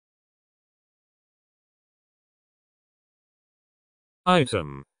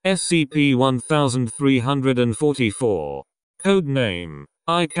Item: SCP-1344. Codename: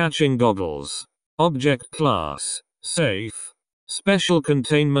 Eye-Catching Goggles. Object Class: Safe. Special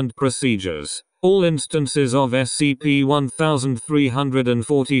Containment Procedures: all instances of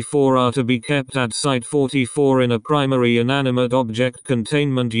SCP-1344 are to be kept at Site-44 in a primary inanimate object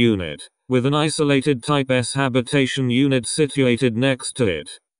containment unit, with an isolated Type S habitation unit situated next to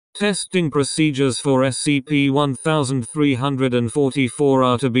it. Testing procedures for SCP-1344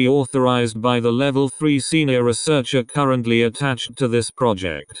 are to be authorized by the Level 3 senior researcher currently attached to this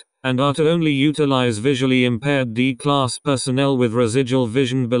project, and are to only utilize visually impaired D-Class personnel with residual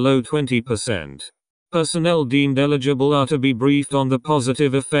vision below 20%. Personnel deemed eligible are to be briefed on the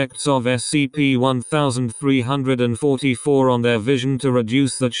positive effects of SCP-1344 on their vision to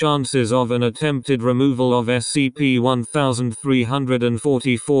reduce the chances of an attempted removal of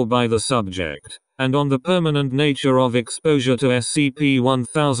SCP-1344 by the subject, and on the permanent nature of exposure to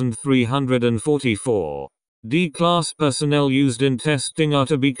SCP-1344. D-Class personnel used in testing are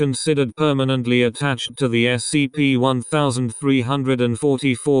to be considered permanently attached to the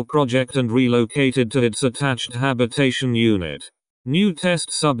SCP-1344 project and relocated to its attached habitation unit. New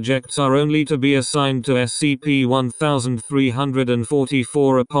test subjects are only to be assigned to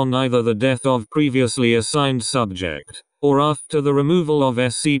SCP-1344 upon either the death of previously assigned subject, or after the removal of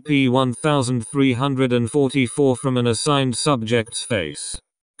SCP-1344 from an assigned subject's face.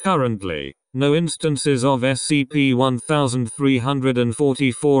 Currently, no instances of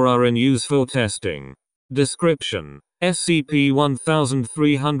SCP-1344 are in use for testing. Description: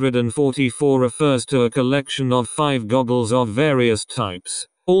 SCP-1344 refers to a collection of 5 goggles of various types,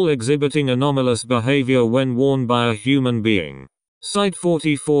 all exhibiting anomalous behavior when worn by a human being.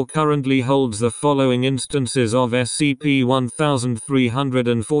 Site-44 currently holds the following instances of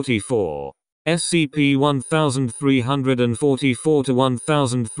SCP-1344.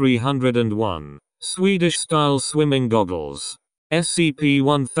 SCP-1344-1301 Swedish-style swimming goggles.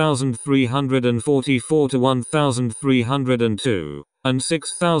 SCP-1344-1302 and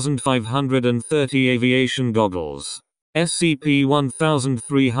 6530 aviation goggles.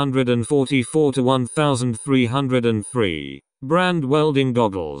 SCP-1344-1303 brand welding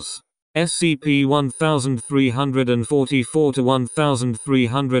goggles.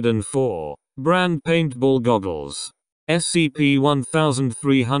 SCP-1344-1304 brand paintball goggles.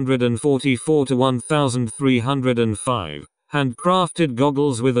 SCP-1344-1305 handcrafted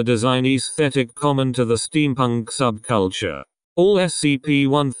goggles with a design aesthetic common to the steampunk subculture. All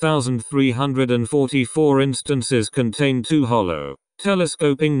SCP-1344 instances contain 2 hollow,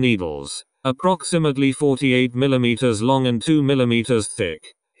 telescoping needles, approximately 48 mm long and 2 mm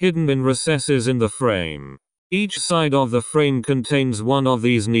thick, hidden in recesses in the frame. Each side of the frame contains one of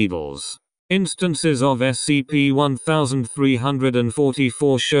these needles. Instances of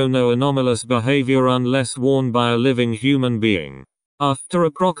SCP-1344 show no anomalous behavior unless worn by a living human being. After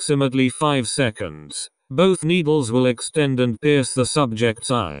approximately 5 seconds, both needles will extend and pierce the subject's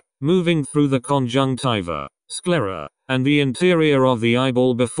eye, moving through the conjunctiva, sclera, and the interior of the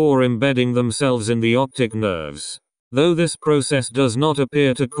eyeball before embedding themselves in the optic nerves. Though this process does not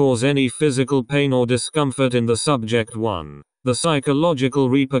appear to cause any physical pain or discomfort in the subject 1, the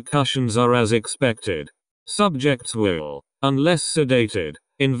psychological repercussions are as expected. Subjects will, unless sedated,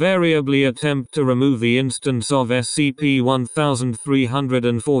 invariably attempt to remove the instance of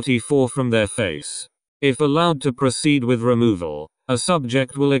SCP-1344 from their face. If allowed to proceed with removal, a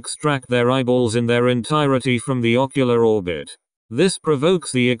subject will extract their eyeballs in their entirety from the ocular orbit. This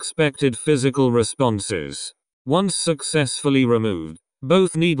provokes the expected physical responses. Once successfully removed,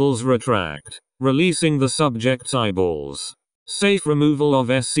 both needles retract, releasing the subject's eyeballs. Safe removal of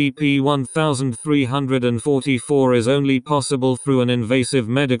SCP-1344 is only possible through an invasive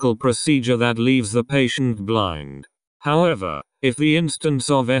medical procedure that leaves the patient blind. However, if the instance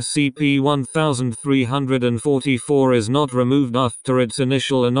of SCP-1344 is not removed after its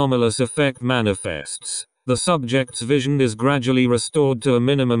initial anomalous effect manifests, the subject's vision is gradually restored to a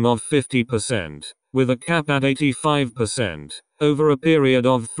minimum of 50%, with a cap at 85%, over a period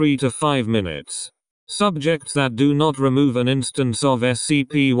of 3 to 5 minutes. Subjects that do not remove an instance of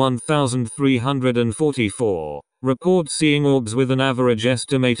SCP-1344 report seeing orbs with an average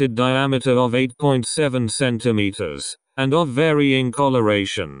estimated diameter of 8.7 centimeters, and of varying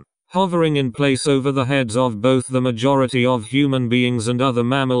coloration, hovering in place over the heads of both the majority of human beings and other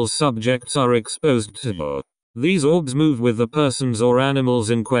mammals subjects are exposed to. These orbs move with the persons or animals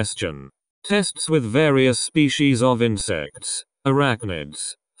in question. Tests with various species of insects,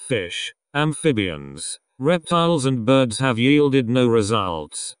 arachnids, fish, amphibians, reptiles and birds have yielded no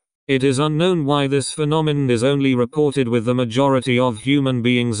results. It is unknown why this phenomenon is only reported with the majority of human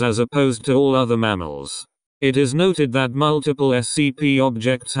beings as opposed to all other mammals. It is noted that multiple SCP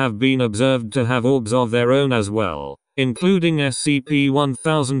objects have been observed to have orbs of their own as well, including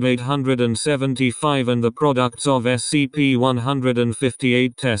SCP-1875 and the products of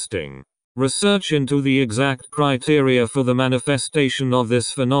SCP-158 testing. Research into the exact criteria for the manifestation of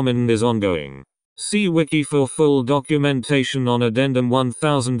this phenomenon is ongoing. See Wiki for full documentation on Addendum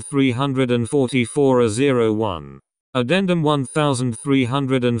 1344-01. Addendum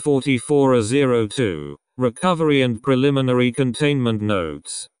 1344-02. Recovery and Preliminary Containment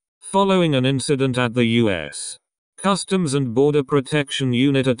Notes. Following an incident at the U.S. Customs and Border Protection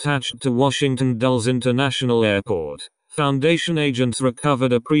Unit attached to Washington Dulles International Airport, Foundation agents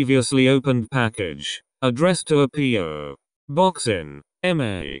recovered a previously opened package, addressed to a P.O. Box in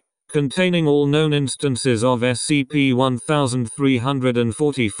M.A., containing all known instances of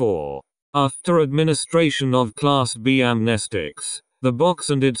SCP-1344. After administration of Class B amnestics, the box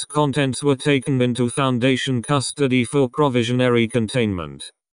and its contents were taken into Foundation custody for provisionary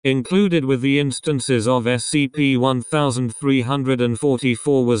containment. Included with the instances of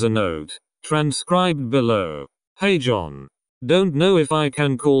SCP-1344 was a note, transcribed below. Hey John. Don't know if I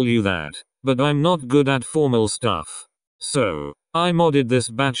can call you that, but I'm not good at formal stuff. So, I modded this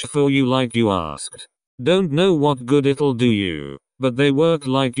batch for you like you asked. Don't know what good it'll do you, but they work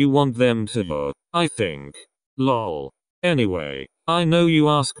like you want them to, I think. Lol. Anyway, I know you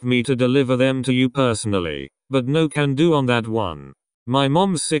asked me to deliver them to you personally, but no can do on that one. My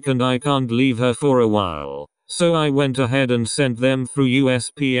mom's sick and I can't leave her for a while, so I went ahead and sent them through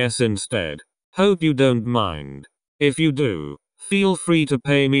USPS instead. Hope you don't mind. If you do, feel free to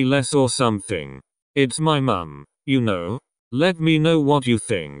pay me less or something. It's my mum, you know. Let me know what you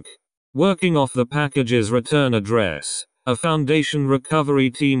think. Working off the package's return address, a Foundation recovery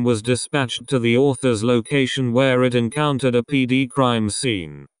team was dispatched to the author's location where it encountered a PD crime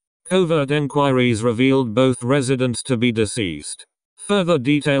scene. Covert enquiries revealed both residents to be deceased. Further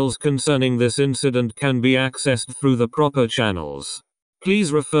details concerning this incident can be accessed through the proper channels.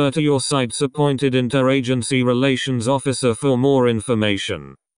 Please refer to your site's appointed interagency relations officer for more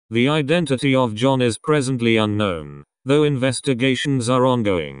information. The identity of John is presently unknown, though investigations are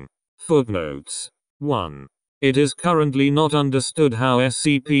ongoing. Footnotes. 1. It is currently not understood how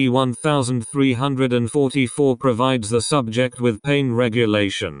SCP-1344 provides the subject with pain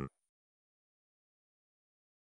regulation.